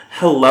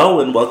Hello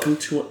and welcome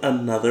to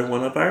another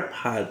one of our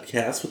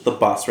podcasts with the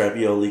Boss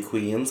Ravioli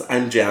Queens.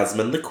 I'm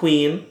Jasmine the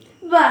Queen.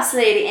 Boss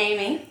Lady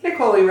Amy.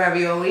 Nicole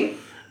Ravioli.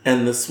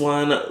 And this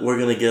one, we're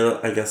going to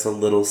get, I guess, a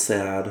little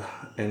sad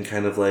and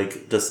kind of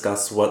like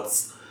discuss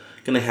what's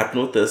going to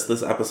happen with this.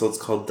 This episode's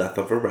called Death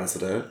of a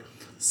Resident.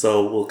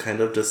 So we'll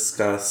kind of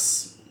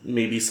discuss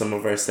maybe some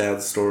of our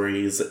sad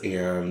stories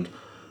and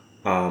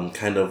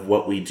kind of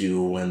what we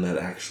do when that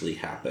actually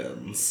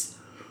happens.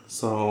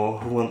 So,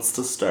 who wants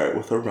to start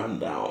with a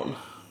rundown?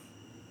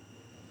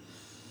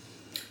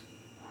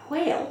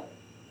 Well,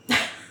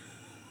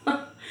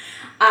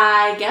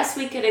 I guess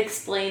we could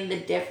explain the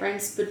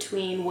difference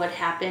between what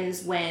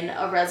happens when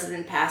a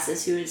resident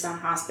passes who is on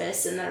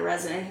hospice and a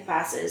resident who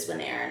passes when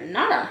they are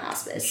not on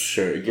hospice.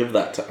 Sure, give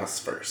that to us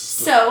first.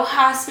 So,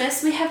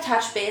 hospice, we have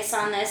touched base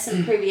on this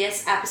in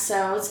previous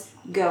episodes.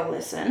 Go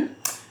listen.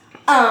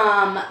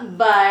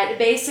 But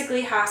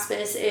basically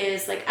hospice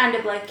is like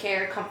end-of-life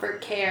care,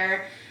 comfort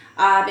care.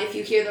 If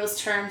you hear those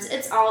terms,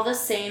 it's all the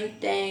same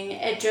thing.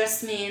 It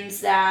just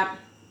means that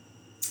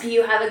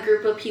you have a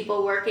group of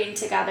people working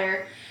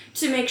together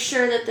to make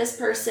sure that this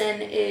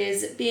person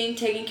is being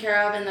taken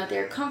care of and that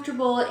they're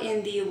comfortable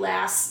in the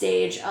last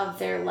stage of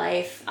their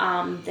life.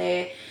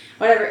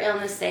 Whatever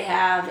illness they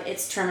have,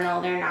 it's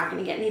terminal. They're not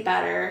going to get any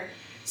better.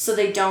 So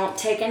they don't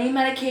take any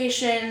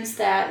medications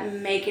that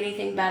make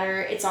anything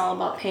better. It's all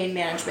about pain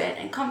management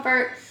and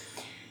comfort.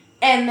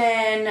 And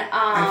then...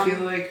 I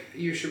feel like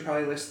you should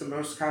probably list the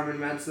most common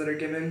meds that are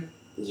given.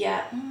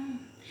 Yeah.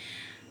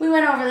 We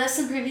went over this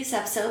in previous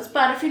episodes,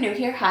 but if you're new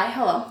here, hi,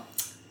 hello.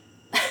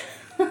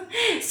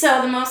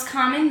 So the most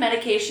common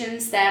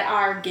medications that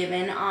are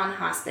given on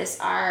hospice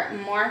are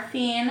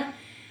morphine,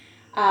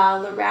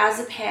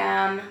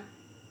 lorazepam,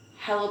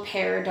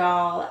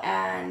 haloperidol,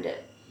 and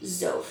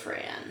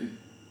Zofran.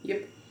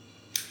 Yep.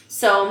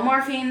 So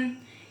morphine,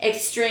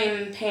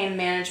 extreme pain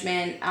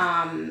management.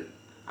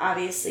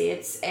 Obviously,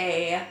 it's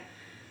a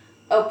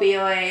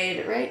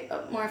opioid, right?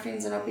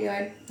 Morphine's an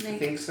opioid. I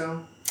think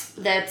so.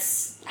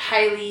 That's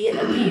highly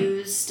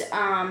abused,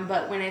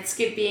 but when it's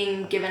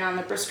being given on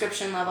the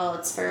prescription level,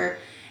 it's for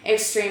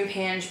extreme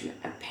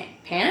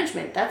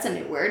management. That's a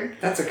new word.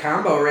 That's a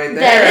combo right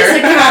there. That is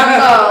a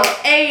combo.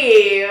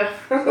 Hey,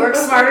 work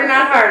smarter,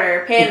 not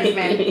harder.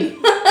 Management.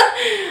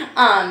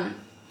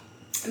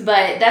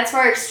 But that's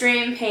for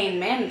extreme pain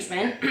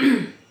management.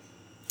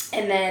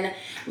 And then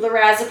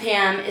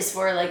lorazepam is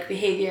for like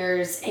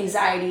behaviors,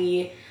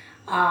 anxiety,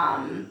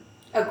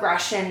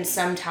 aggression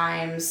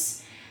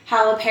sometimes.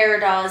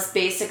 Haloperidol is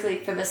basically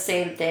for the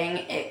same thing.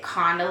 It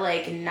kind of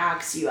like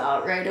knocks you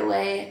out right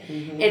away.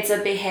 Mm-hmm. It's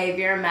a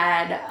behavior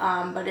med,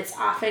 but it's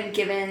often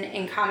given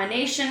in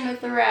combination with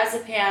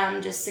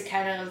lorazepam just to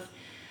kind of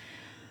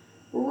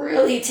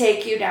really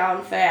take you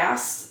down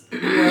fast.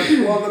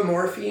 Yeah, well, the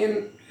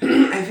morphine...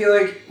 I feel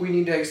like we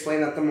need to explain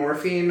that the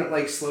morphine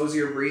like slows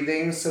your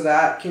breathing, so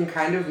that can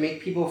kind of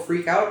make people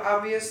freak out,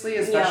 obviously,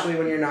 especially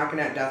when you're knocking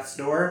at death's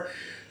door.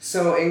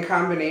 So in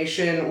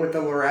combination with the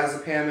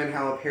lorazepam and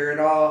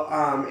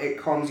haloperidol, it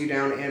calms you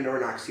down and or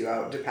knocks you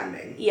out,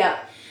 depending.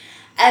 Yep.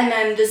 And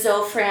then the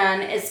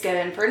Zofran is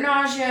given for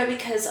nausea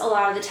because a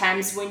lot of the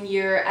times when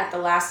you're at the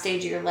last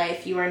stage of your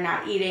life, you are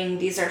not eating.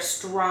 These are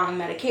strong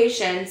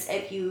medications.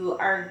 If you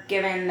are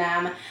given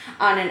them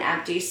on an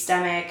empty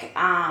stomach,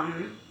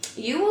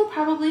 you will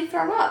probably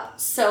throw up.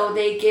 So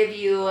they give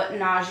you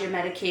nausea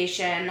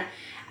medication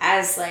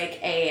as like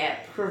a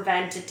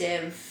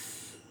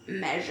preventative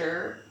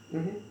measure.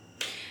 Mm-hmm.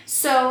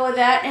 So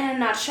that in a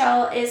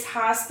nutshell is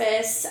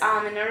hospice.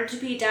 In order to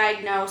be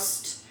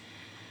diagnosed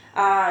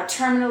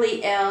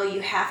terminally ill,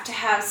 you have to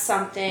have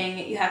something,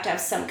 you have to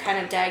have some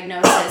kind of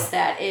diagnosis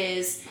that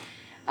is,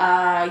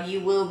 you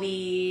will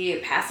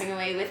be passing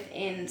away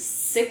within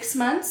 6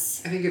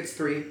 months. I think it's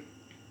 3.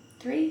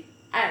 3?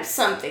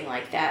 Something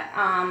like that.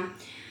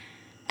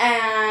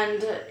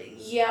 And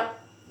yep,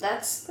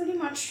 that's pretty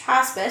much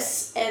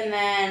hospice. And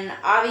then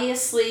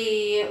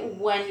obviously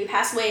when you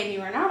pass away and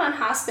you are not on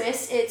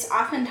hospice, it's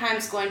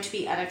oftentimes going to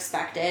be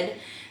unexpected.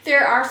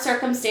 There are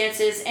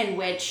circumstances in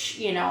which,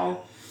 you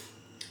know,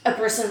 a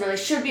person really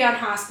should be on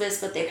hospice,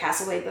 but they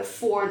pass away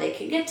before they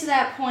can get to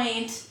that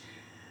point.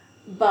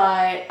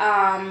 But,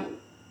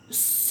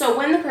 so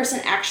when the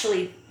person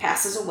actually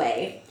passes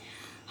away,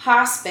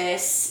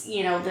 hospice,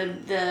 you know,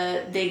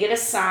 they get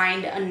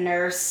assigned a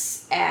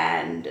nurse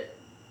and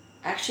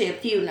actually a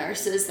few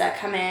nurses that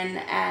come in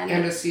and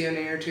a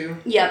CNA or 2.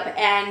 Yep,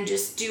 and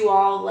just do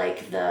all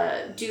like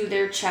do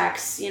their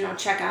checks, you know,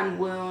 check on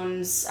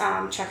wounds,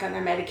 check on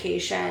their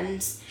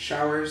medications.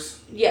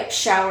 Showers. Yep,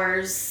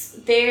 showers.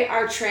 They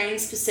are trained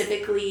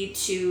specifically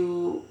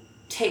to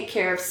take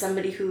care of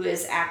somebody who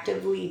is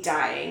actively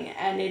dying,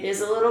 and it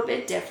is a little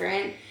bit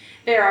different.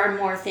 There are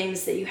more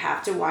things that you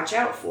have to watch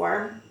out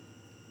for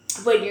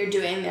when you're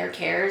doing their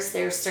cares.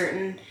 There's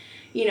certain,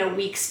 you know,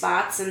 weak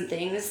spots and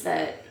things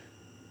that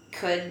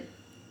could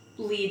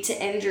lead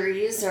to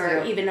injuries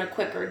or even a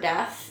quicker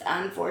death,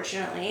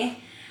 unfortunately.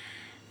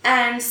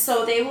 And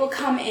so they will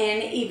come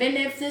in, even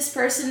if this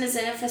person is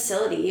in a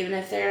facility, even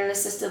if they're in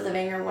assisted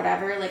living or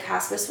whatever, like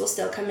hospice will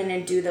still come in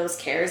and do those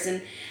cares.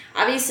 And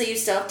obviously you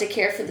still have to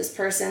care for this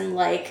person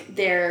like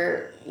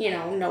they're,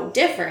 no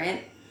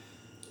different.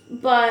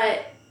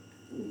 But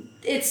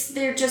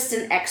they're just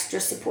an extra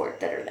support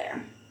that are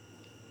there.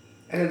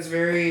 And it's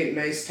very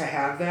nice to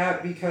have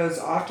that because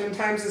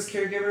oftentimes as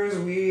caregivers,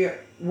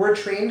 we're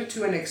trained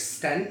to an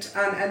extent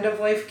on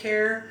end-of-life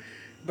care,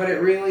 but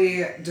it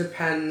really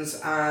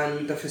depends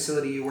on the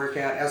facility you work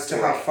at as to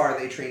how far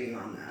they train you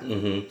on that.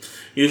 Mm-hmm.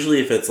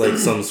 Usually if it's like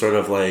some sort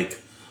of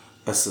like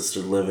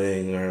assisted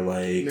living or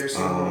like...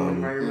 nursing home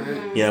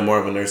environment. Yeah, more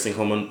of a nursing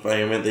home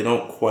environment. They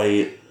don't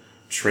quite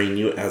train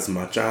you as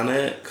much on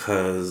it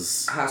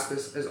because...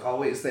 hospice is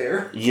always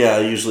there. Yeah,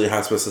 usually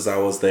hospice is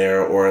always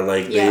there, or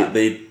like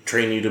they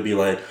train you to be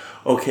like,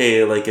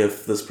 okay, like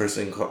if this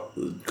person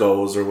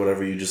goes or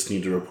whatever, you just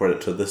need to report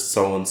it to this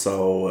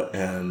so-and-so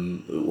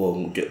and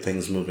we'll get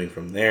things moving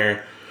from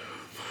there.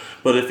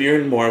 But if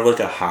you're in more of like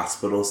a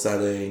hospital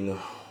setting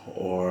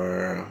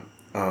or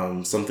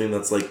something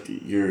that's like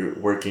you're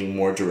working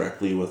more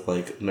directly with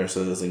like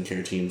nurses and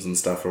care teams and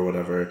stuff or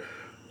whatever,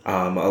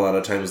 a lot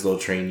of times they'll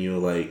train you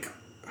like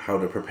how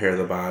to prepare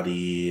the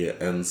body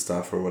and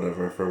stuff or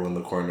whatever for when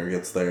the coroner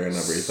gets there and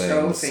everything.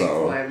 So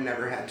thankful I've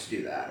never had to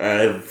do that.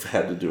 I've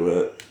had to do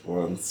it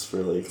once for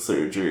like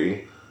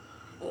surgery.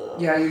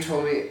 Yeah, you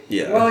told me.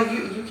 Yeah. Well,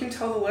 you can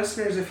tell the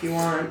listeners if you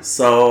want.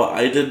 So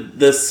I did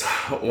this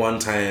one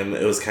time.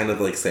 It was kind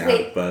of like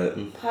sad,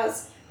 but...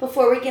 Pause.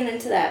 Before we get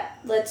into that,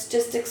 let's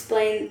just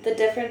explain the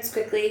difference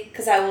quickly,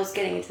 because I was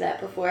getting into that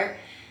before.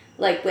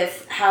 Like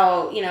with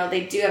how,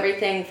 they do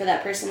everything for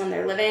that person when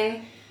they're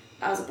living.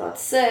 I was about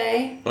to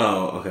say.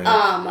 Oh, okay.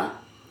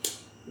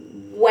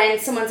 When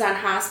someone's on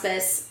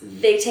hospice,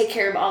 they take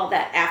care of all of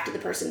that after the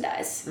person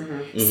dies. Mm-hmm.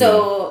 Mm-hmm.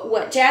 So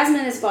what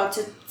Jasmine is about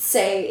to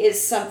say is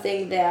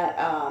something that...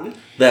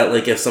 that,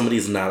 like, if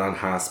somebody's not on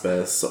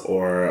hospice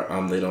or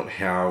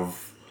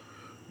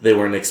they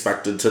weren't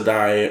expected to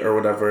die or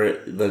whatever,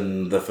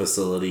 then the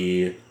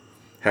facility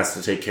has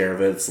to take care of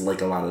it. It's,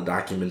 like, a lot of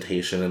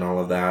documentation and all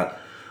of that.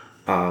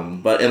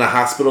 But in a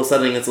hospital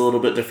setting, it's a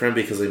little bit different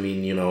because, I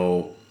mean,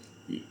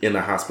 in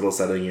a hospital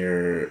setting,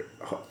 you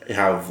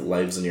have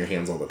lives in your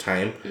hands all the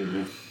time.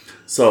 Mm-hmm.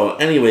 So,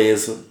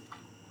 anyways,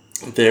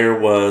 there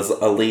was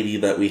a lady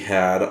that we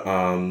had.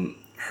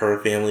 Her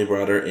family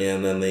brought her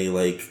in, and they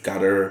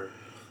got her.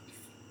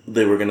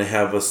 They were gonna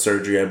have a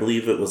surgery. I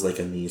believe it was like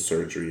a knee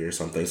surgery or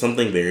something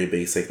very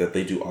basic that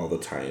they do all the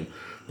time.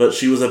 But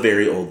she was a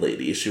very old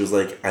lady. She was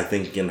I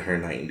think in her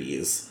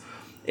 90s.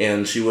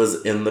 And she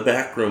was in the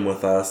back room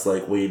with us,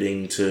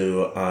 waiting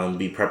to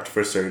be prepped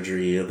for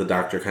surgery. The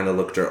doctor kind of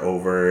looked her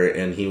over,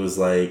 and he was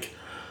like,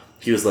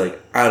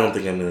 I don't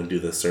think I'm going to do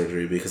this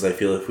surgery because I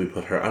feel if we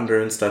put her under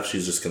and stuff,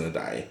 she's just going to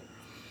die.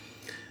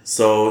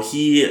 So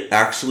he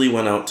actually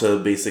went out to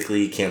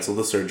basically cancel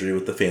the surgery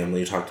with the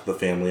family, talk to the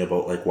family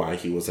about why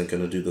he wasn't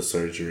going to do the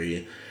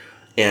surgery.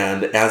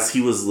 And as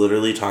he was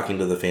literally talking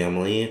to the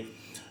family,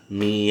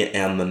 me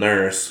and the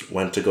nurse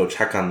went to go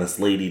check on this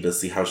lady to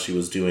see how she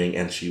was doing,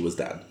 and she was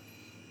dead.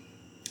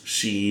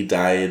 She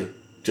died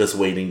just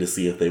waiting to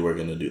see if they were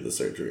going to do the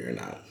surgery or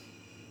not.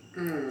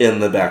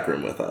 In the back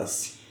room with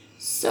us.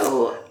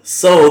 So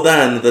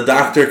then the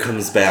doctor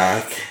comes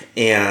back,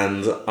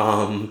 and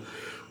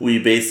we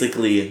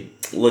basically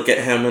look at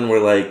him and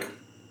we're like,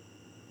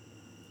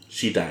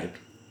 she died.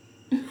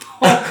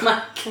 Oh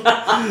my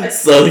God.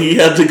 So he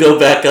had to go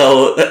back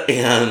out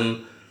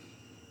and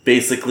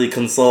basically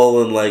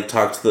console and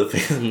talk to the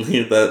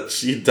family that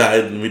she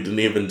died, and we didn't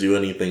even do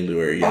anything to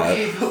her yet.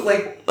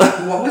 Okay,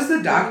 but what was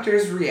the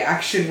doctor's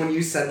reaction when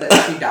you said that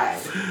she died?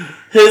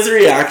 His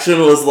reaction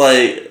was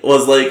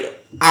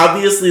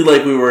obviously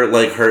we were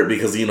hurt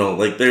because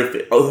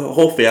their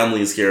whole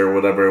family's here or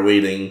whatever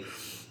waiting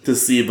to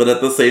see, but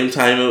at the same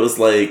time it was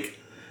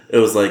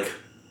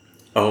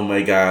oh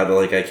my God,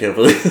 I can't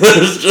believe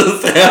this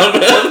just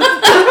happened.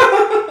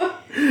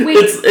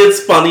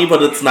 It's funny,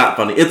 but it's not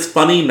funny. It's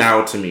funny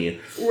now to me.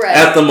 Right.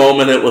 At the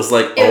moment, it was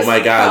oh my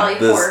God,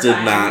 this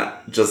did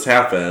not just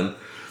happen.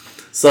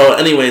 So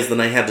anyways, then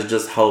I had to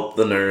just help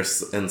the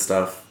nurse and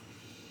stuff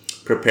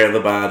prepare the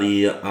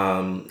body,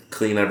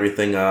 clean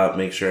everything up,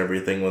 make sure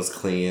everything was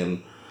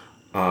clean.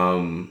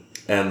 And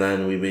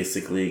then we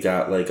basically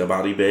got a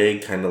body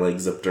bag, kind of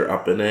zipped her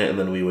up in it, and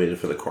then we waited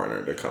for the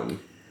coroner to come.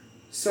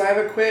 So I have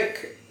a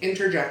quick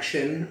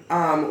interjection.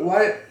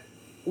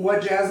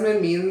 What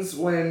Jasmine means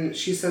when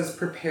she says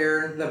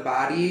prepare the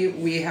body,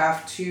 we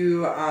have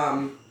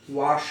to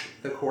wash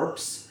the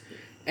corpse.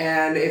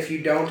 And if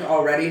you don't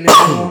already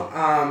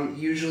know,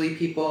 usually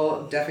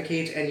people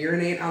defecate and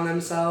urinate on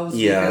themselves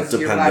because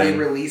your body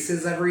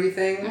releases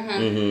everything. Mm-hmm.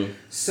 Mm-hmm.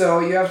 So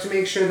you have to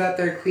make sure that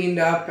they're cleaned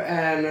up,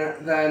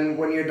 and then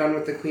when you're done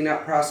with the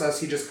cleanup process,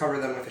 you just cover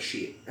them with a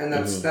sheet. And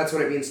that's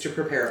what it means to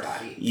prepare a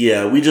body.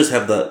 Yeah, we just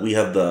have at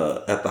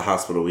the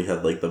hospital, we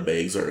had the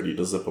bags already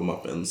to zip them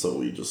up in, so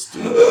we just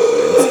do that way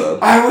instead.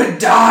 I would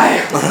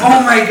die!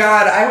 Oh my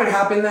God, I would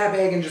hop in that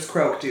bag and just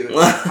croak, dude.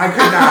 I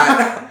could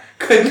not.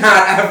 Could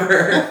not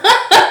ever.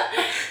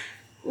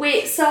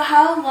 Wait, so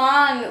how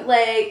long,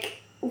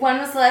 like, when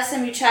was the last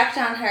time you checked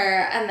on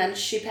her and then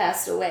she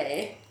passed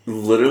away?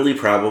 Literally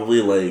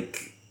probably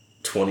like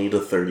 20 to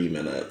 30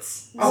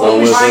 minutes. Oh So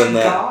my within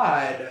that,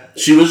 god.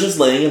 she was just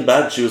laying in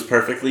bed. She was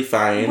perfectly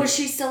fine. Was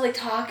she still, like,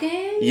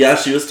 talking? Yeah,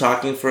 she was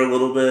talking for a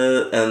little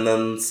bit and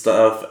then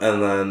stuff,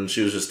 and then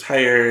she was just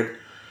tired.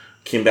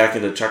 Came back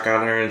in to check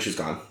on her, and she's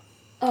gone.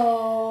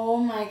 Oh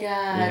my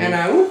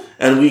god.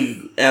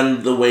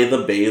 And the way the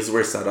bays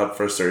were set up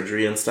for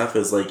surgery and stuff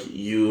is like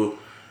you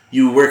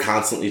were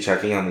constantly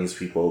checking on these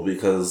people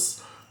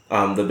because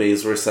the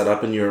bays were set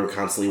up and you were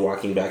constantly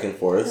walking back and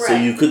forth, so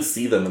Right. you could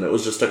see them, and it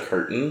was just a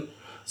curtain.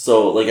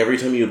 So like every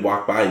time you would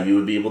walk by, you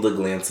would be able to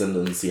glance in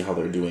and see how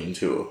they're doing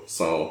too.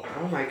 So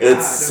Oh my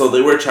god. so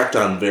they were checked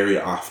on very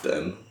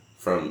often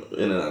from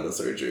in and out of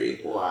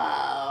surgery.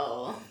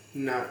 Wow.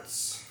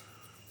 Nuts.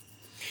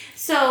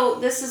 So,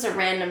 this is a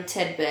random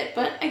tidbit,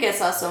 but I guess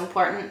also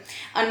important.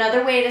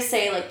 Another way to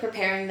say, like,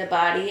 preparing the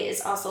body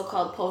is also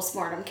called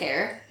postmortem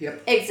care.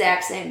 Yep.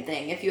 Exact same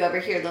thing. If you ever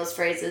hear those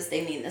phrases,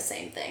 they mean the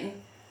same thing.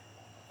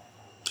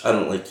 I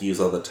don't like to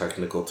use all the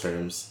technical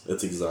terms.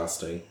 It's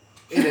exhausting.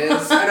 It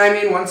is. And I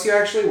mean, once you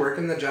actually work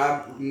in the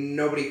job,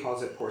 nobody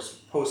calls it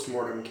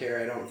post-mortem care,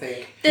 I don't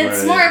think. It's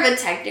Right. more of a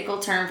technical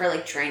term for,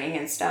 like, training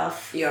and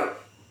stuff. Yep.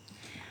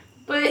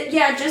 But,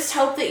 yeah, just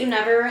hope that you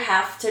never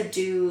have to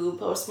do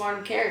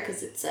postmortem care,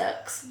 because it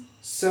sucks.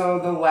 So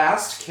the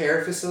last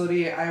care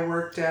facility I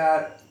worked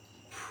at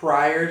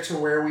prior to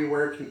where we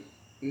work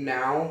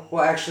now,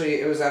 well,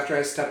 actually, it was after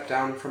I stepped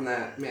down from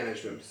that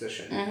management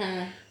position.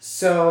 Mm-hmm.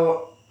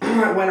 So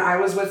when I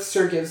was with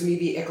Sir Gives Me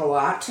the Ick a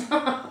Lot,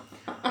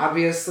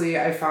 obviously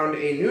I found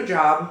a new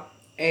job,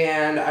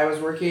 and I was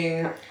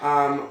working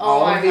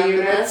all of the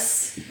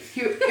units.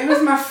 It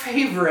was my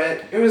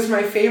favorite. It was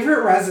my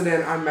favorite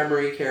resident on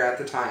memory care at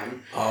the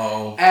time.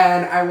 Oh.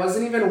 And I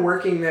wasn't even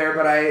working there,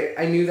 but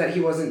I knew that he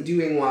wasn't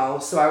doing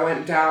well. So I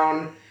went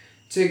down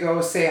to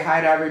go say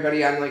hi to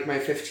everybody on like my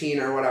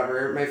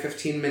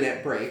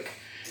 15-minute break.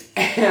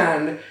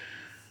 And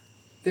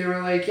they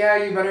were like, yeah,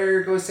 you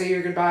better go say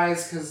your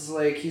goodbyes because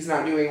like he's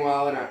not doing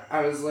well. And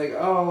I was like,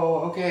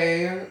 oh,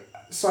 okay.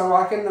 So I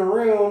walk in the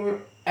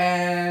room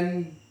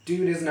and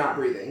dude is not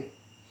breathing.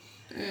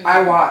 Mm.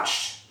 I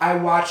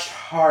watched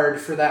hard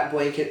for that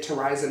blanket to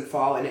rise and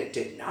fall, and it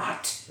did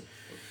not.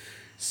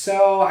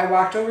 So I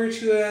walked over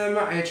to him,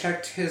 I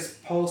checked his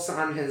pulse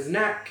on his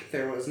neck,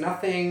 there was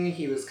nothing,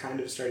 he was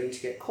kind of starting to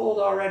get cold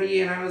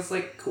already, and I was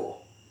like,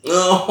 cool.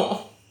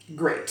 Oh.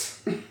 Great.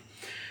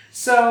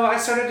 So I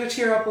started to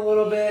tear up a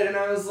little bit, and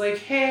I was like,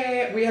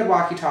 hey, we had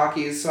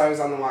walkie-talkies, so I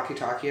was on the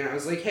walkie-talkie, and I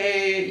was like,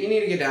 hey, you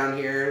need to get down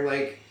here,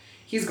 like,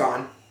 he's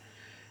gone.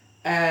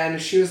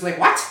 And she was like,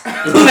 what? Like,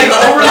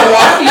 over the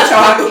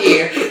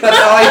walkie-talkie. That's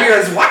all I hear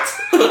is, what?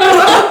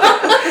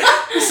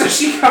 So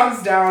she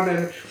comes down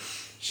and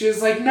she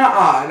was like,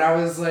 nuh-uh. And I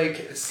was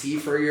like, see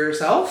for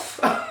yourself?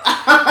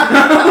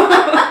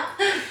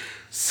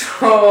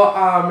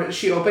 So,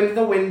 she opened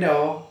the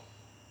window,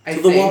 I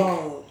think. The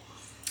wall.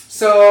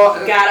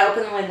 So, Gotta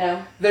open the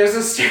window. there's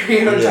a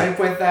stereotype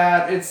with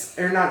that.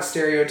 Or not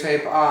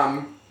stereotype,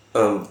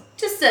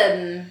 Just,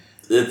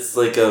 It's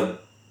like a...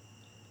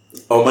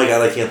 Oh my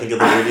god, I can't think of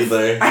the word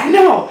either. I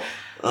know.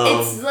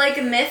 it's like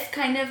a myth,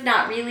 kind of,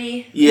 not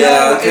really. Yeah,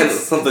 No, kind of,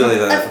 it's- something like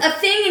that. A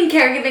thing in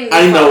caregiving.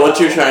 I know what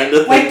you're trying to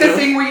think Like the of.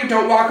 thing where you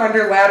don't walk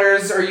under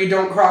ladders or you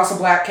don't cross a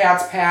black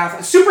cat's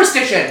path.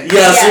 Superstition.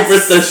 Yeah, Yes.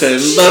 superstition.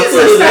 That's Jesus,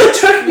 what it that is.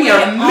 took me We a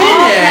all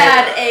minute.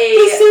 had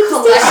a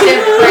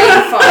collective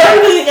brain fart.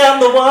 Hanging on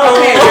the wall.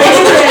 Okay,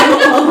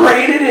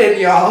 rein it in,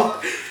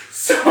 y'all.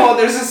 So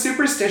there's a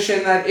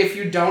superstition that if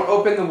you don't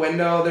open the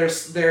window,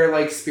 their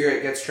like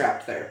spirit gets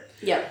trapped there.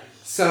 Yep.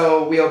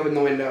 So we opened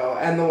the window,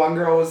 and the one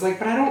girl was like,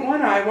 "But I don't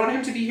wanna. I want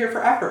him to be here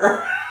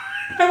forever."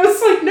 I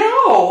was like,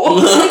 "No,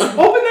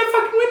 open that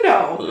fucking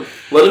window."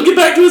 Let him get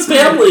back to his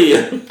family.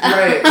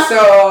 Right.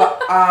 So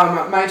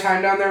my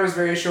time down there was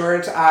very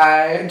short.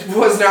 I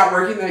was not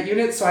working that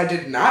unit, so I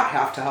did not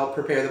have to help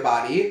prepare the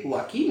body.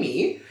 Lucky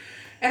me.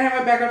 And I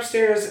went back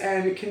upstairs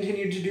and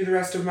continued to do the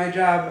rest of my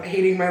job,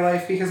 hating my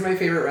life because my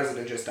favorite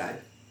resident just died.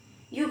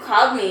 You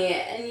called me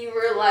and you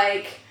were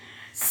like,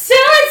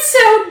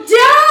 so-and-so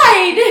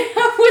died!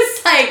 I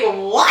was like,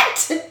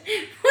 what?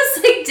 I was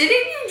like, didn't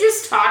you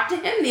just talk to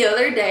him the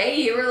other day?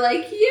 You were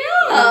like,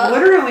 yeah.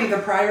 Literally the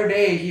prior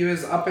day, he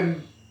was up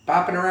and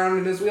bopping around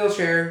in his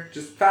wheelchair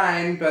just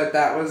fine, but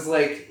that was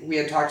like, we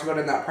had talked about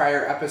in that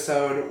prior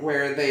episode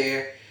where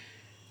they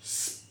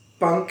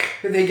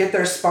get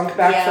their spunk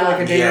back for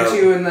like a day or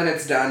two and then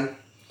it's done.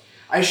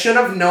 I should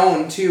have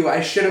known too.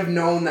 I should have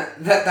known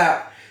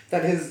that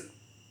his,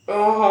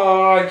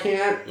 I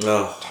can't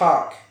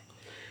talk.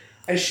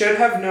 I should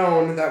have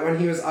known that when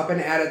he was up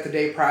and at it the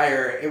day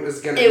prior, it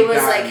was gonna be done. It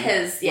was like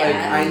his, Like,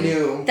 I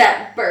knew.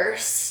 That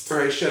burst.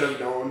 Or I should have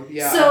known,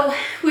 yeah. So,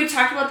 we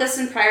talked about this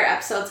in prior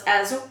episodes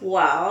as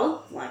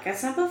well. Like I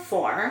said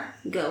before,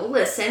 go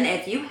listen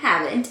if you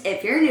haven't,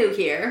 if you're new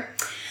here.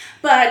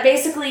 But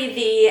basically,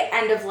 the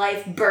end of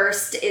life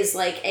burst is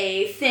like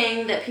a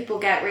thing that people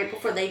get right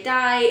before they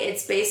die.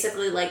 It's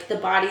basically like the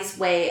body's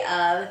way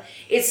of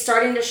it's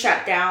starting to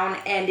shut down,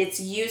 and it's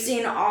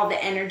using all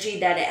the energy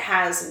that it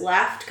has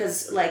left,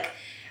 because like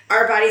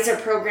our bodies are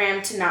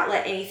programmed to not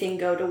let anything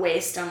go to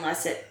waste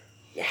unless it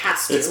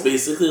has to. It's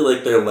basically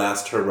like their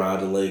last hurrah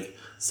to like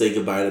say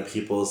goodbye to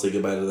people, say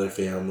goodbye to their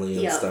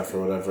family and stuff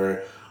or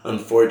whatever.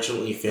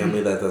 Unfortunately,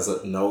 family that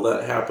doesn't know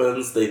that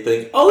happens, they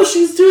think, oh,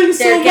 she's doing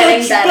so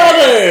much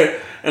better.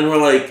 And we're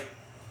like,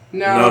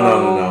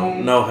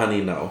 no,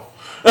 honey, no.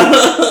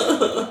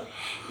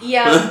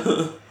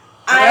 Yeah.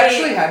 I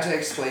actually had to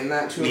explain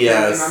that to a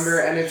family member,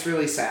 and it's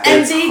really sad. And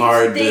it's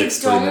hard to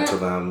explain it to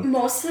them.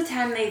 Most of the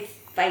time, they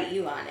fight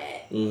you on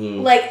it.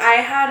 Mm-hmm. Like, I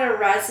had a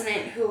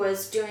resident who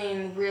was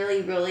doing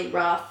really, really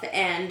rough,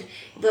 and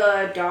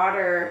the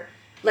daughter...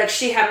 Like,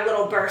 she had a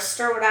little burst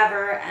or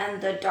whatever,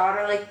 and the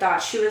daughter, like,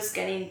 thought she was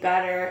getting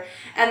better,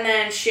 and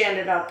then she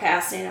ended up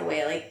passing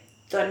away, like,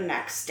 the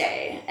next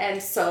day.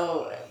 And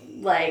so,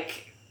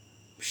 like,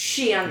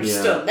 she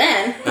understood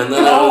then. And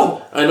then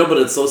I know, but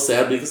it's so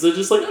sad because they're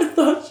just like, I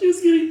thought she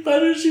was getting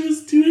better, she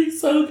was doing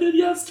so good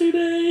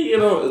yesterday. You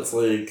know, it's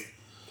like...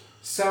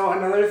 So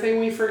another thing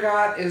we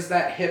forgot is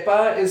that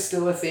HIPAA is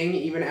still a thing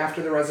even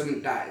after the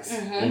resident dies.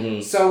 Mm-hmm.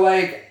 Mm-hmm. So,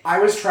 like, I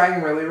was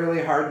trying really,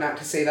 really hard not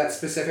to say that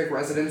specific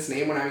resident's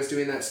name when I was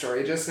doing that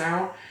story just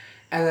now.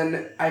 And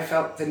then I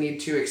felt the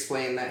need to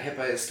explain that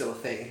HIPAA is still a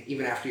thing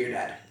even after you're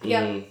dead.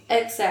 Yep,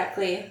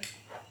 exactly.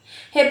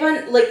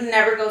 HIPAA, like,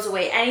 never goes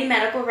away. Any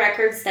medical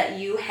records that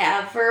you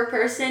have for a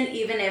person,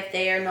 even if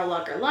they are no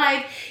longer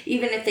alive,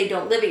 even if they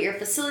don't live at your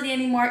facility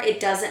anymore, it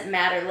doesn't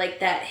matter.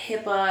 Like, that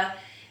HIPAA...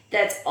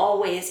 That's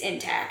always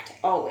intact.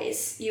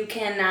 Always. You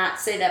cannot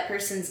say that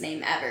person's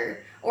name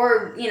ever.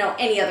 Or, you know,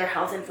 any other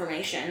health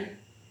information.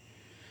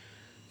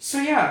 So,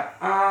 yeah.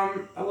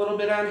 A little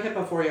bit on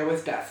HIPAA for you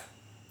with death.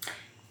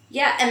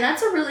 Yeah, and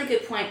that's a really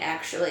good point,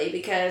 actually,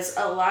 because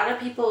a lot of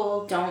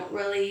people don't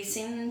really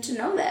seem to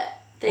know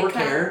that. Or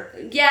care.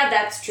 Yeah,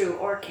 that's true.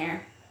 Or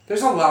care.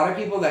 There's a lot of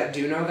people that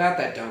do know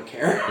that don't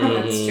care. Mm-hmm.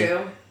 That's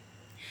true.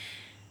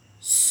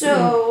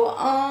 So,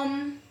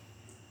 I'm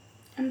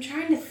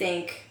trying to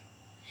think...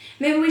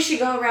 Maybe we should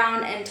go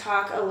around and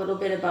talk a little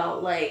bit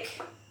about, like,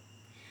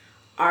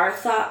 our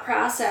thought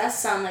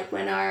process on, like,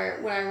 when our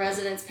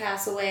residents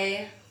pass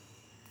away.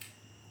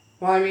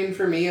 Well, I mean,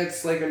 for me,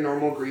 it's like a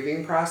normal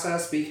grieving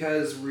process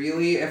because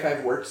really, if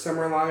I've worked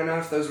somewhere long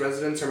enough, those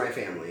residents are my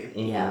family. Mm-hmm.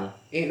 Yeah.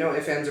 Ain't no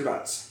ifs, ands, or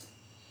buts.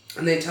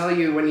 And they tell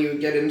you when you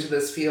get into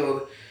this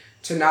field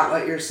to not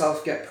let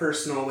yourself get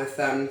personal with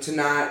them, to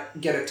not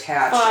get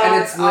attached.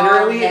 And it's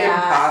literally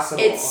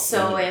impossible. It's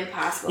so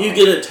impossible. You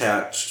get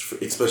attached,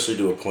 especially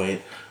to a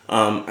point.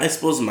 I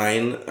suppose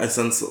mine,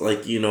 since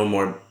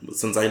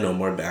I know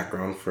more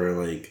background for,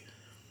 like,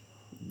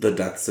 the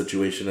death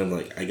situation and,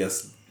 like, I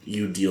guess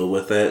you deal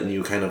with it and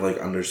you kind of, like,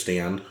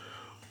 understand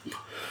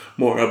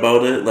more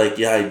about it. Like,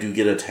 yeah, I do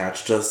get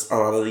attached to a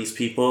lot of these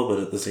people, but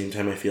at the same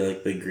time, I feel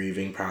like the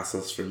grieving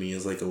process for me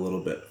is, like, a little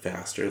bit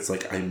faster. It's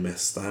like I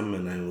miss them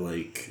and I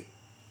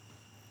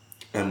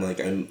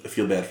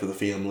feel bad for the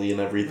family and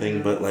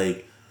everything, but,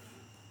 like,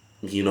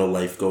 you know,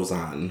 life goes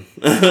on.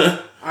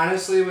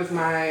 Honestly, with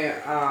my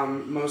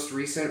most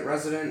recent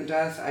resident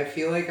death, I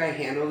feel like I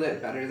handled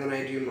it better than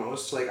I do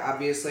most. Like,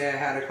 obviously, I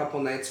had a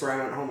couple nights where I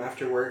went home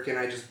after work and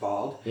I just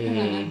bawled.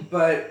 Mm-hmm.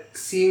 But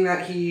seeing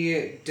that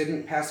he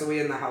didn't pass away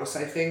in the house,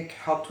 I think,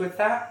 helped with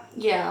that.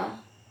 Yeah.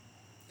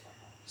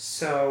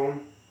 So,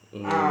 I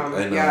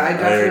know. yeah,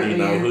 I already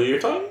know who you're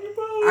talking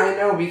about. I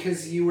know,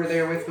 because you were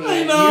there with me. I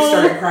and know. You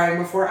started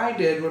crying before I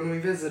did when we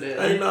visited.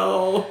 I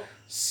know.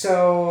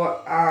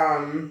 So,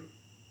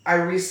 I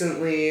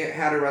recently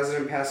had a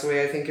resident pass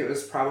away. I think it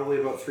was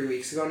probably about 3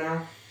 weeks ago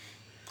now.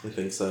 I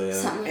think so, yeah.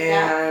 Something like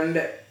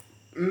And,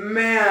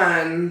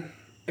 man,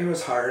 it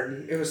was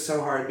hard. It was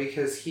so hard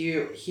because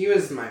he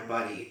was my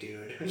buddy,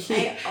 dude.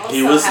 I also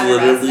He was had a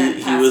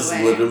resident pass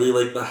away. literally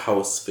like the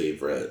house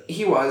favorite.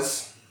 He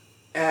was.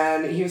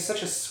 And he was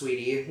such a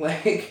sweetie.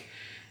 Like,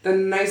 the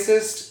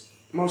nicest,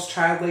 most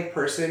childlike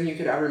person you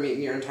could ever meet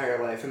in your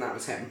entire life, and that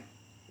was him.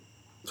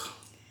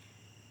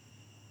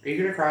 Are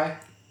you gonna cry?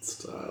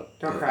 Stop.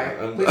 Don't cry.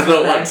 I Please don't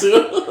cry. want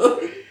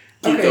to.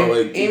 Keep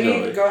going.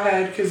 Amy, go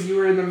ahead, because you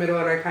were in the middle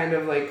and I kind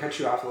of, like, cut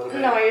you off a little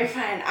bit. No, you're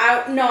fine.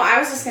 I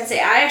was just gonna say,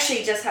 I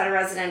actually just had a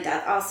resident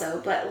death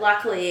also, but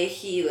luckily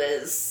he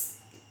was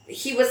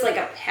like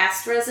a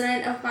past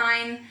resident of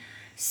mine,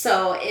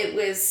 so it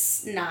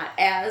was not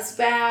as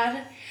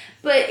bad.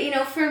 But, you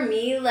know, for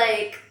me,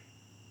 like,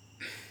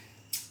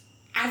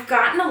 I've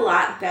gotten a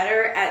lot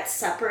better at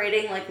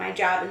separating, like, my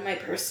job and my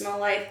personal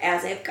life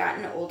as I've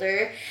gotten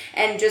older,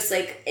 and just,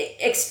 like,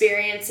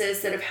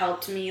 experiences that have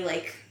helped me,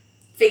 like,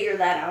 figure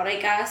that out, I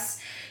guess.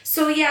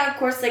 So, yeah, of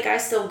course, like, I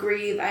still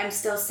grieve, I'm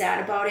still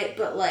sad about it,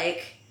 but,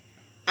 like,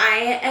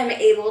 I am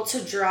able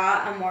to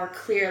draw a more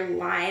clear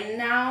line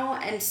now,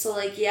 and so,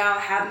 like, yeah, I'll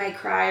have my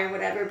cry or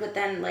whatever, but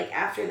then, like,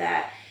 after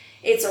that,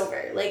 it's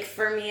over. Like,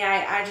 for me,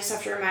 I just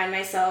have to remind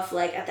myself,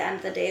 like, at the end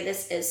of the day,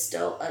 this is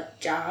still a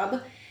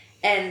job,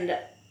 and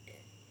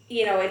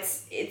you know,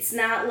 it's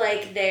not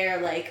like they're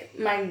like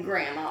my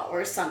grandma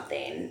or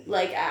something.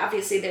 Like,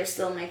 obviously they're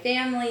still my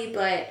family,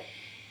 but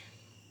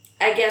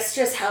I guess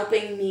just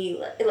helping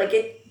me, like,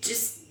 it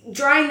just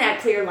drawing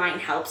that clear line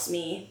helps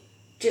me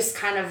just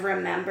kind of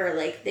remember,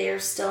 like, they're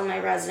still my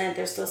resident,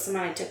 they're still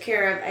someone I took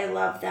care of, I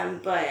love them,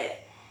 but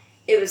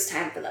it was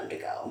time for them to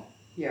go.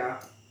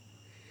 Yeah.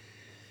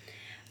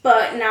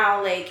 But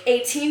now, like,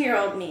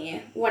 18-year-old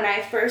me, when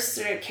I first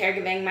started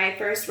caregiving, my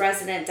first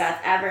resident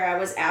death ever, I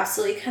was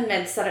absolutely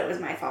convinced that it was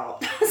my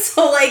fault.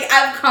 So, like,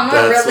 I've come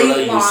a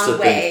really long way. That's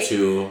what I used to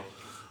think, too,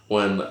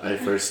 when I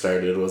first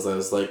started, was I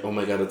was like, oh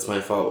my god, it's my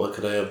fault. What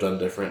could I have done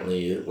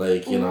differently?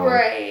 Like, you know.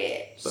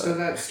 Right. So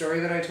that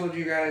story that I told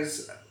you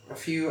guys a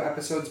few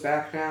episodes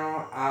back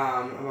now,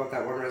 about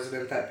that one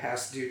resident that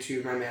passed due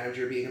to my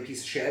manager being a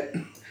piece of shit.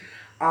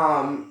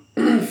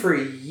 For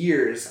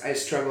years, I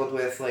struggled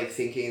with, like,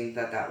 thinking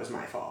that was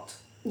my fault.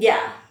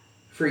 Yeah.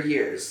 For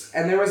years.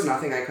 And there was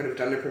nothing I could have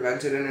done to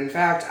prevent it. And in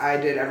fact, I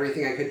did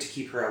everything I could to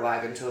keep her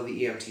alive until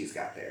the EMTs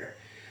got there.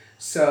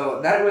 So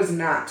that was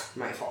not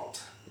my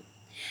fault.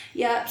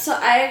 Yeah, so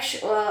I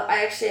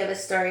actually have a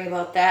story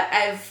about that.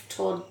 I've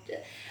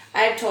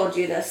told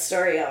you this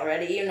story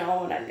already. You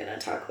know what I'm going to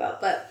talk about.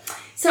 But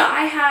so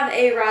I have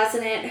a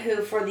resident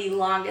who, for the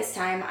longest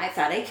time, I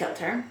thought I killed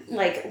her.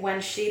 Like,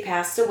 when she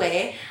passed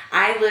away,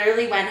 I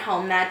literally went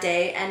home that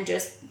day and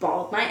just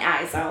bawled my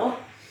eyes out.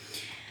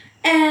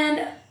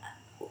 And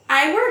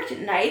I worked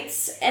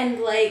nights, and,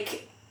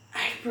 like,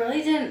 I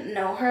really didn't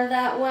know her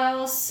that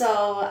well,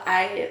 so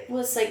I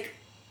was, like,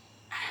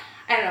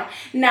 I don't know.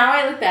 Now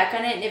I look back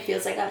on it, and it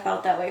feels like I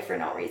felt that way for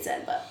no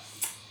reason, but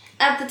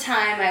at the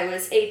time, I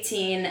was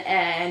 18,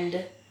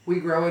 and... We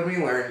grow and we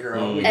learn,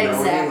 girl. We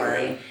exactly. grow and we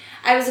learn.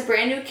 I was a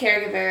brand new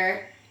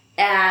caregiver,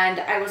 and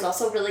I was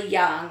also really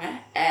young,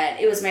 and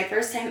it was my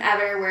first time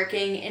ever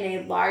working in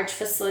a large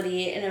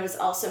facility, and it was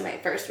also my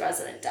first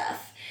resident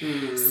death.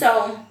 Mm-hmm.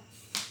 So,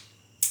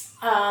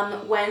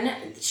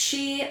 when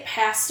she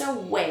passed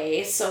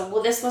away,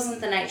 this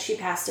wasn't the night she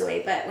passed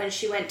away, but when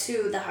she went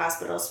to the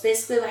hospital, so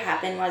basically what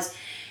happened was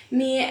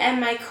me and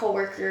my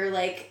coworker,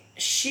 like,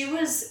 she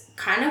was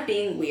kind of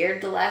being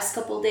weird the last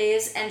couple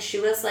days, and she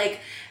was, like,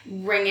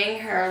 ringing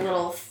her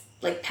little,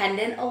 like,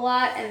 pendant a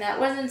lot, and that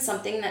wasn't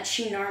something that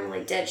she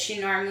normally did. She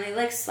normally,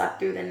 like, slept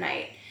through the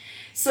night.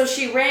 So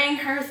she rang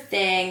her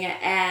thing,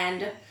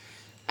 and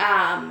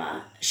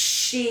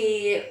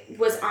she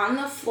was on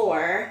the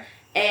floor,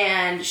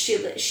 and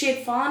she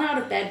had fallen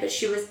out of bed, but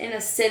she was in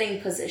a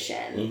sitting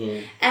position.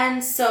 Mm-hmm.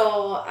 And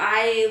so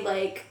I,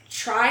 like,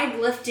 tried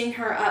lifting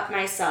her up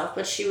myself,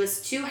 but she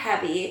was too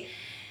heavy.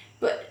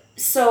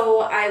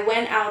 So I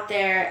went out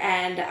there,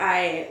 and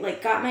I,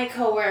 like, got my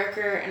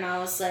coworker, and I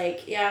was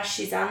like, yeah,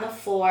 she's on the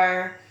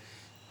floor.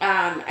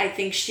 I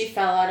think she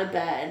fell out of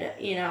bed,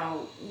 you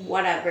know,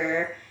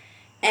 whatever.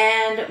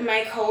 And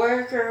my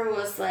coworker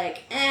was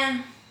like,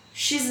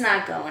 she's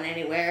not going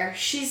anywhere.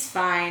 She's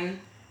fine.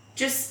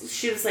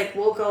 She was like,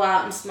 we'll go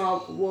out and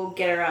smoke. We'll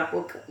get her up.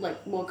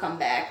 We'll come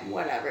back,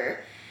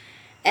 whatever.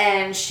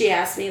 And she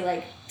asked me,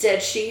 like,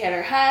 did she hit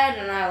her head?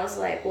 And I was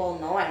like, well,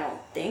 no, I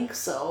don't think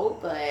so,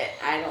 but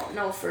I don't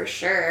know for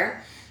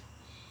sure.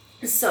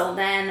 So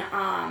then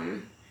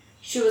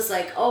she was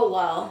like, oh,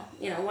 well,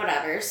 you know,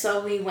 whatever.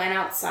 So we went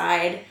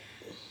outside,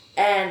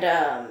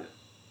 and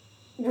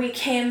we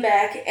came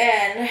back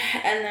in,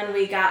 and then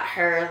we got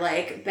her,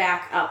 like,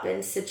 back up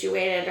and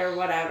situated or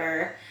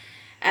whatever.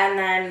 And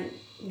then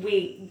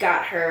we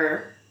got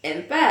her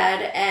in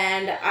bed,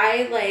 and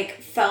I,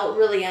 like, felt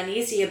really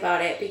uneasy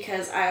about it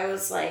because I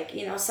was like,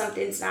 you know,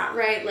 something's not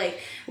right.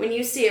 Like, when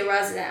you see a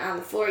resident on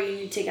the floor, you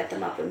need to get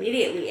them up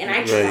immediately. And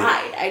I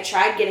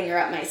tried getting her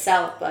up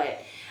myself,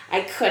 but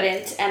I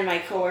couldn't, and my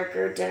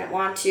coworker didn't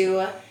want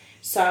to.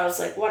 So I was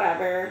like,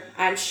 whatever,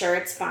 I'm sure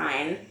it's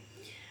fine.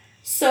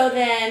 So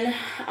then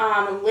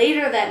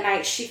later that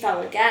night she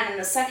fell again, and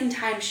the second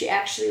time she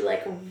actually,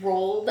 like,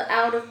 rolled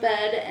out of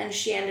bed, and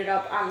she ended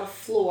up on the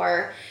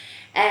floor.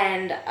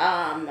 And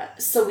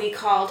so we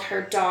called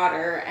her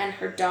daughter, and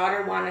her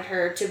daughter wanted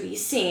her to be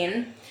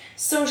seen.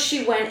 So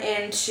she went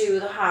into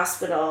the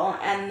hospital,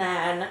 and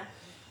then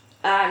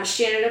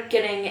she ended up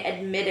getting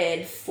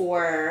admitted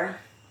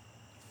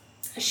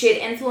she had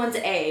influenza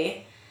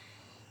A.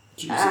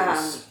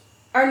 Jesus.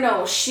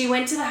 She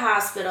went to the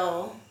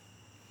hospital,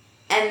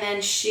 and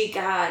then she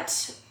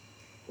got,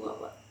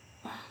 what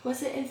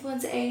was it,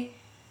 influenza A?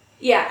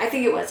 Yeah, I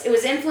think it was. It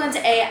was influenza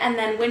A, and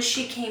then when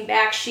she came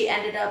back, she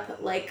ended up,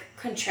 like,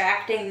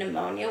 contracting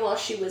pneumonia while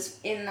she was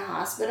in the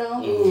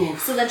hospital. Ooh.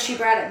 So then she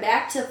brought it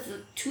back to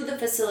the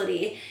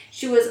facility.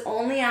 She was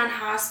only on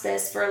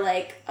hospice for,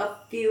 like, a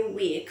few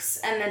weeks,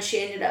 and then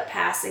she ended up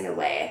passing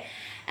away.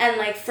 And,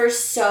 like, for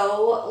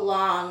so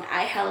long,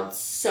 I held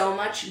so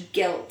much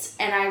guilt,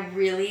 and I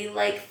really,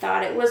 like,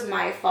 thought it was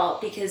my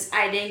fault because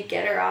I didn't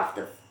get her up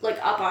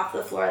off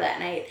the floor that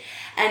night.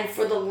 And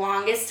for the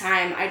longest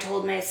time, I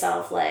told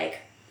myself, like,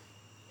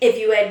 if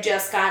you had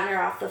just gotten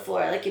her off the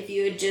floor, like, if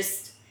you had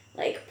just,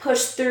 like,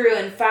 pushed through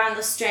and found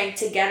the strength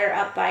to get her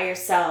up by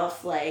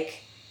yourself,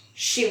 like,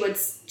 she would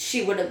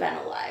have been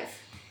alive.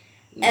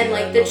 And,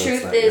 like, the that's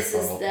truth not your is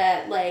fault.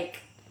 that, like,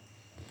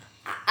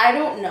 I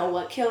don't know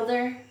what killed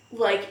her.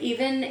 Like,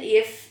 even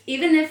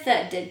if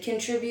that did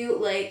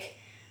contribute, like,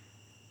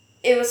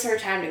 it was her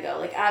time to go.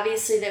 Like,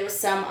 obviously there was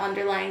some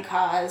underlying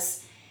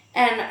cause,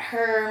 and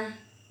her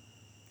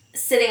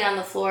sitting on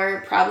the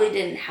floor probably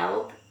didn't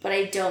help, but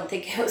I don't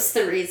think it was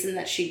the reason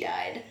that she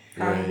died.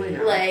 Probably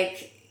not.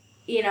 Like,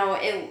 you know,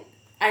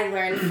 I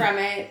learned from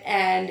it,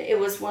 and it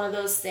was one of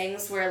those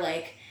things where,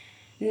 like,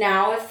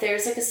 now if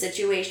there's, like, a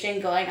situation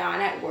going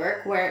on at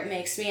work where it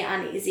makes me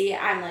uneasy,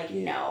 I'm like,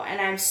 no. And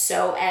I'm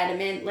so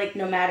adamant, like,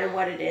 no matter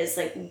what it is,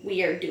 like,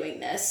 we are doing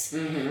this.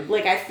 Mm-hmm.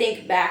 Like, I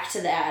think back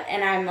to that,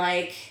 and I'm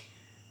like,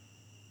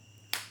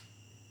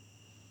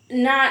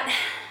 not,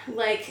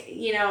 like,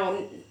 you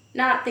know,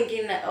 not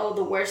thinking that, oh,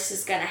 the worst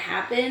is gonna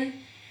happen,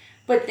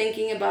 but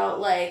thinking about,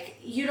 like,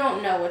 you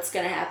don't know what's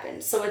gonna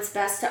happen. So it's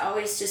best to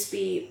always just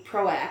be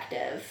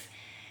proactive.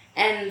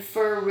 And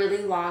for a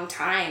really long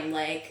time,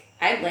 like,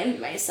 I blamed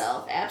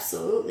myself,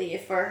 absolutely,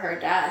 for her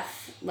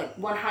death, like,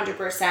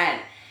 100%.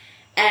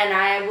 And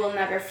I will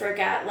never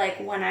forget, like,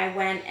 when I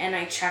went and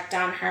I checked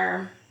on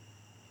her,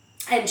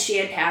 and she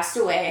had passed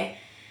away,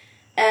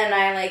 and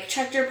I, like,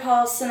 checked her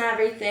pulse and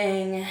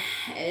everything.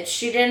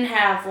 She didn't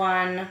have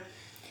one,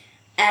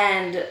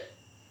 and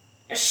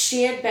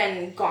she had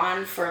been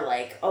gone for,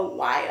 like, a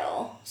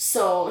while.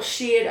 So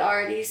she had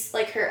already,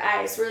 like, her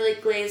eyes were,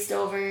 like, glazed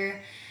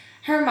over.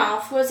 Her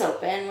mouth was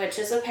open, which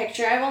is a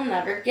picture I will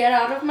never get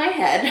out of my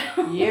head.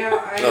 Yeah,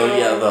 I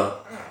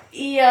know. Oh,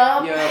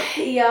 yeah,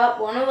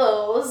 Yup, one of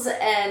those.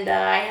 And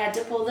I had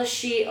to pull the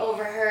sheet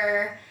over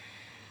her.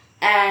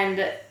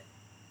 And,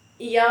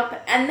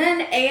 yup. And then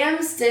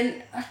AMs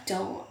didn't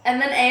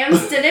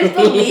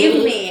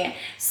believe me.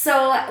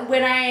 So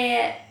when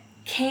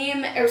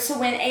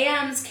when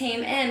AMs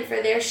came in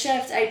for their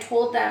shift, I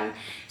told them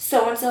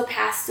so-and-so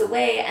passed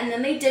away, and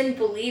then they didn't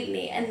believe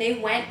me, and they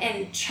went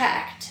and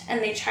checked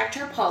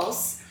her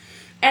pulse,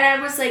 and I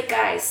was like,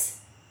 guys,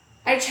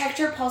 I checked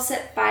her pulse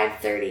at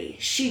 5:30.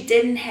 She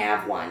didn't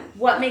have one.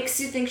 What makes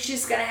you think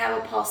she's gonna have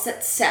a pulse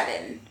at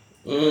 7?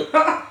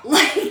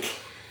 Like,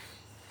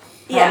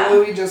 yeah.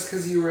 Probably just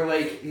because you were,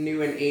 like,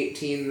 new and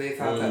 18, they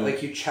thought that,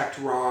 like, you checked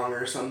wrong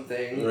or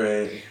something.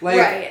 Right. Like,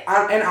 Right.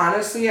 And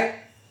honestly,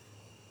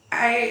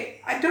 I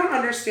don't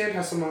understand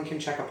how someone can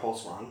check a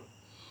pulse wrong.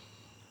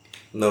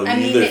 No, you I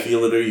mean, either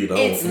feel it or you don't.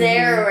 It's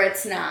there or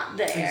it's not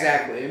there.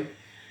 Exactly.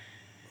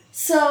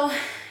 So,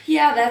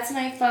 yeah, that's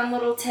my fun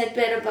little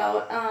tidbit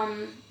about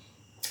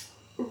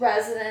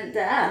resident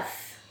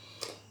death.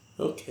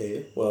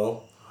 Okay,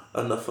 well,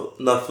 enough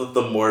of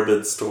the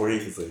morbid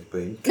stories, I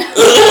think.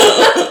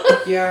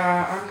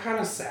 Yeah, I'm kind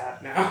of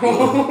sad now.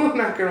 I'm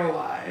not gonna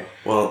lie.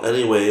 Well,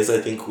 anyways,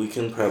 I think we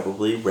can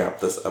probably wrap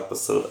this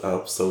episode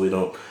up so we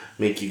don't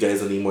make you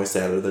guys any more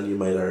sadder than you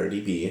might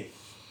already be.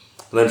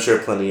 And I'm sure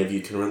plenty of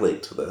you can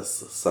relate to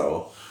this,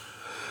 so...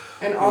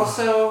 And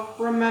also,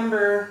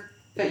 remember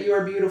that you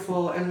are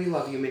beautiful and we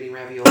love you, mini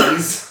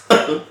raviolis.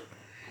 Do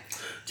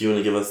you want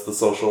to give us the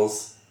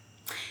socials?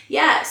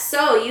 Yeah,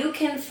 so you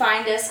can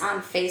find us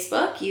on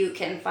Facebook, you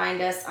can find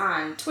us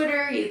on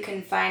Twitter, you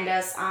can find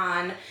us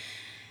on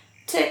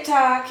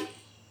TikTok,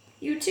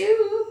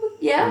 YouTube,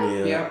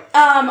 yeah. Yep.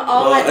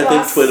 All at I think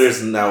Boss-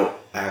 Twitter's now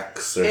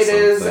X or It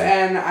something. is,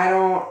 and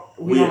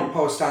we don't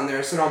post on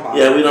there, so don't bother.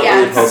 Yeah, we don't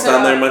really post so-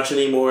 on there much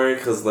anymore,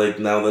 because, like,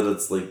 now that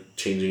it's, like,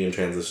 changing and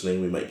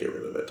transitioning, we might get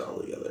rid of it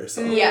altogether,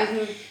 so... Yeah.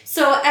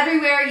 So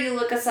everywhere you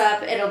look us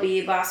up, it'll be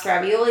Boss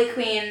Ravioli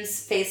Queens,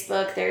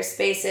 Facebook, there's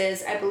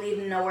spaces. I believe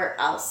nowhere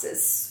else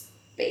is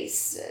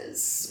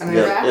spaces. And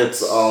Yeah, correct?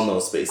 it's all no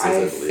spaces, I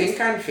I believe. think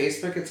on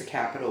Facebook it's a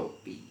capital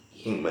B.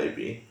 It might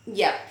be.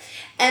 Yep.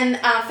 And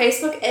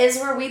Facebook is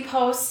where we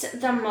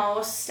post the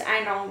most.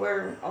 I know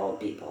we're old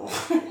people.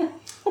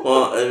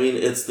 Well, I mean,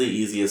 it's the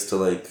easiest to,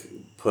 like,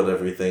 put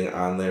everything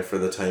on there for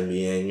the time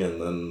being,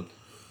 and then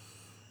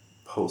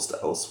post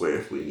elsewhere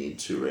if we need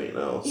to right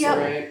now. So. Yep.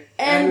 Right.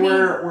 And And we-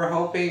 we're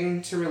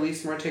hoping to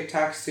release more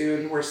TikToks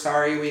soon. We're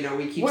sorry, we know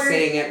we keep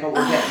saying it, but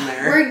we're getting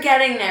there. We're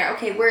getting there.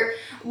 Okay,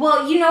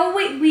 well, you know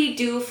what we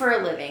do for a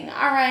living,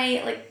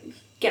 alright? Like,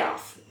 get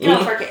off. Get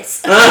off our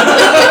case.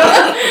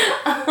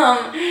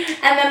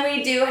 And then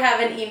we do have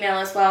an email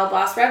as well,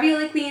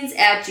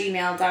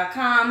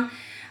 bossravioliqueens@gmail.com.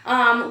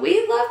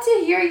 We'd love to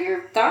hear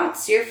your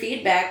thoughts, your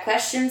feedback,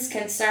 questions,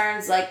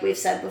 concerns. Like we've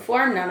said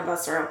before, none of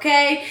us are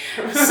okay.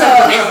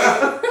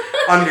 So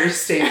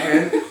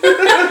Understatement.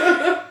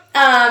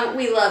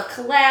 we love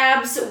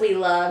collabs. We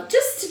love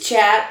just to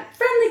chat,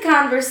 friendly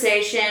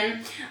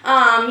conversation.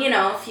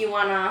 If you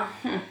wanna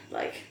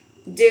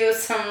do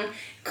some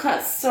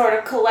sort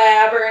of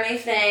collab or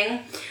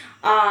anything.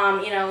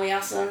 We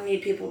also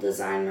need people to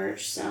design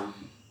merch, so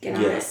get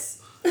on Yes.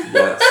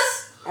 Yes.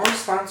 Or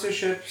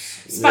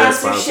sponsorships. Yeah,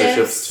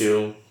 sponsorships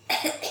too.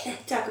 it.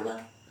 Taco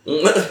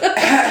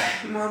Bell.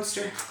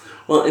 Monster.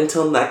 Well,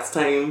 until next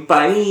time,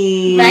 bye.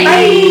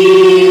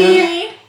 Bye.